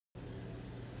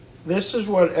This is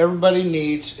what everybody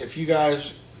needs if you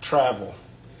guys travel.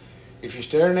 If you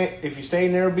stay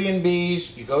in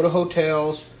Airbnbs, you go to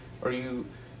hotels, or you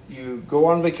go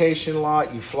on vacation a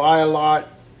lot, you fly a lot,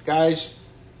 guys,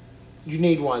 you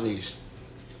need one of these.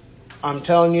 I'm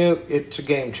telling you, it's a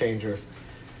game changer.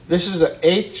 This is the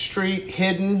 8th Street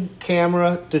hidden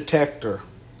camera detector.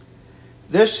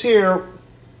 This here,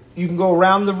 you can go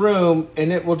around the room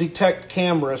and it will detect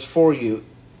cameras for you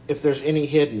if there's any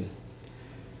hidden.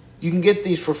 You can get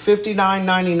these for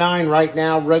 $59.99 right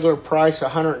now, regular price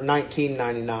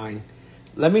 $119.99.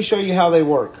 Let me show you how they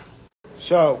work.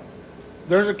 So,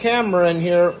 there's a camera in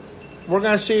here. We're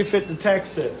going to see if it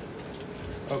detects it.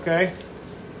 Okay?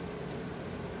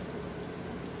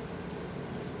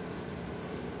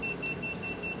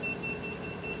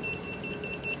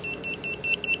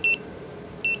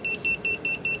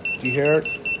 Do you hear it?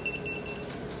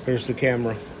 Here's the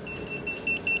camera.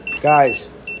 Guys,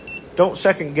 don't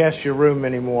second guess your room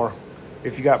anymore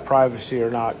if you got privacy or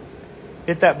not.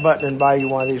 Hit that button and buy you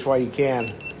one of these while you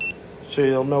can, so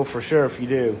you'll know for sure if you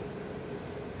do.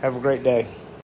 Have a great day.